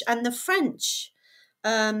French, and the French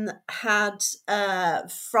had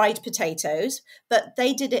fried potatoes, but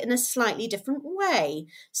they did it in a slightly different way.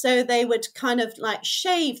 So they would kind of like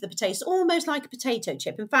shave the potatoes, almost like a potato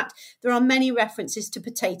chip. In fact, there are many references to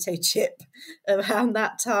potato chip around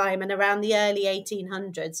that time and around the early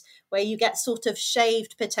 1800s, where you get sort of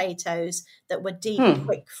shaved potatoes that were deep,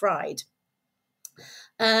 quick fried.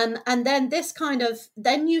 And then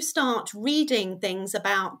then you start reading things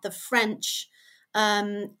about the French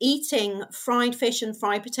eating fried fish and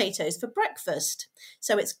fried potatoes for breakfast.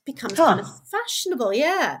 So it becomes kind of fashionable,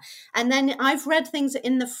 yeah. And then I've read things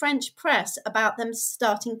in the French press about them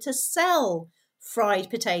starting to sell fried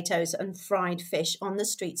potatoes and fried fish on the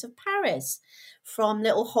streets of Paris from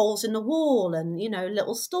little holes in the wall and,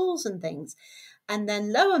 little stalls and things. And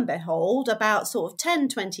then lo and behold, about sort of 10,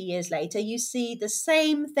 20 years later, you see the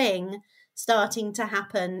same thing starting to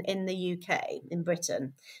happen in the UK, in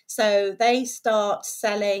Britain. So they start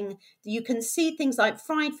selling, you can see things like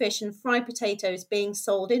fried fish and fried potatoes being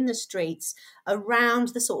sold in the streets around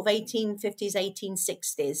the sort of 1850s,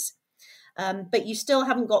 1860s. But you still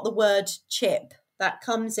haven't got the word chip. That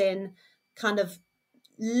comes in kind of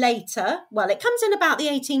later. Well, it comes in about the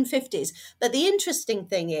 1850s. But the interesting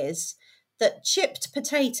thing is that chipped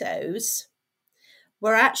potatoes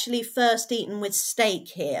were actually first eaten with steak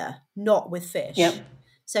here, not with fish. Yep.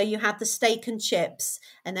 So you had the steak and chips,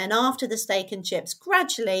 and then after the steak and chips,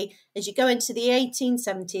 gradually, as you go into the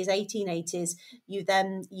 1870s, 1880s, you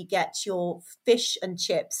get your fish and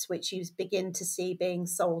chips, which you begin to see being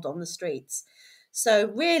sold on the streets.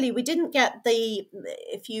 So really, we didn't get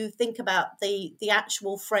if you think about the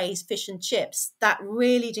actual phrase fish and chips, that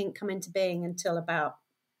really didn't come into being until about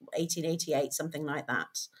 1888, something like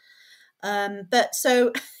that. But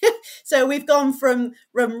so we've gone from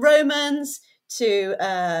Romans to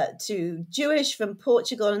Jewish, from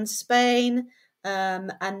Portugal and Spain,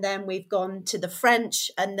 and then we've gone to the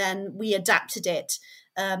French, and then we adapted it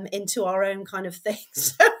into our own kind of thing.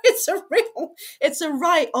 So it's a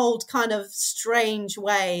right old kind of strange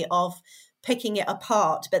way of picking it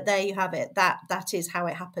apart. But there you have it. That is how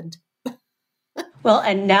it happened. Well,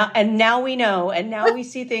 and now we know, and now we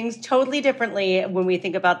see things totally differently when we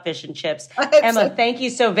think about fish and chips. Emma, thank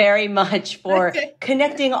you so very much for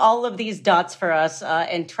connecting all of these dots for us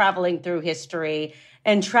and traveling through history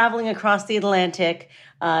and traveling across the Atlantic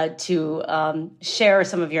to share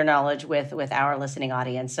some of your knowledge with our listening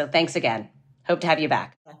audience. So thanks again. Hope to have you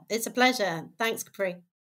back. It's a pleasure. Thanks, Capri.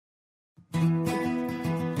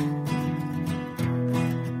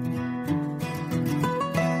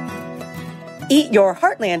 Eat Your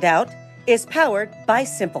Heartland Out is powered by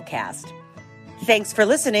Simplecast. Thanks for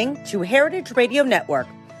listening to Heritage Radio Network,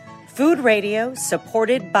 food radio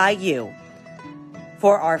supported by you.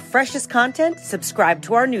 For our freshest content, subscribe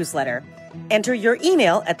to our newsletter. Enter your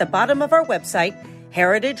email at the bottom of our website,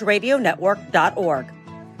 heritageradionetwork.org.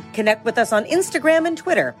 Connect with us on Instagram and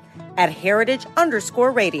Twitter at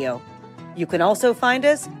heritage_radio. You can also find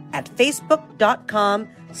us at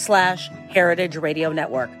facebook.com/Heritage Radio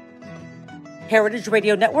Network. Heritage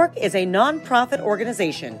Radio Network is a nonprofit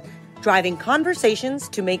organization driving conversations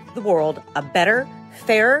to make the world a better,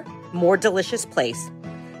 fairer, more delicious place.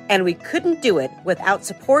 And we couldn't do it without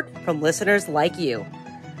support from listeners like you.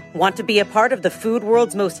 Want to be a part of the food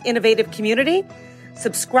world's most innovative community?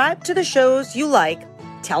 Subscribe to the shows you like,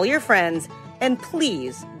 tell your friends, and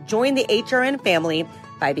please join the HRN family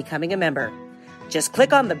by becoming a member. Just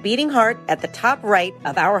click on the beating heart at the top right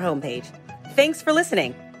of our homepage. Thanks for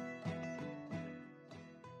listening.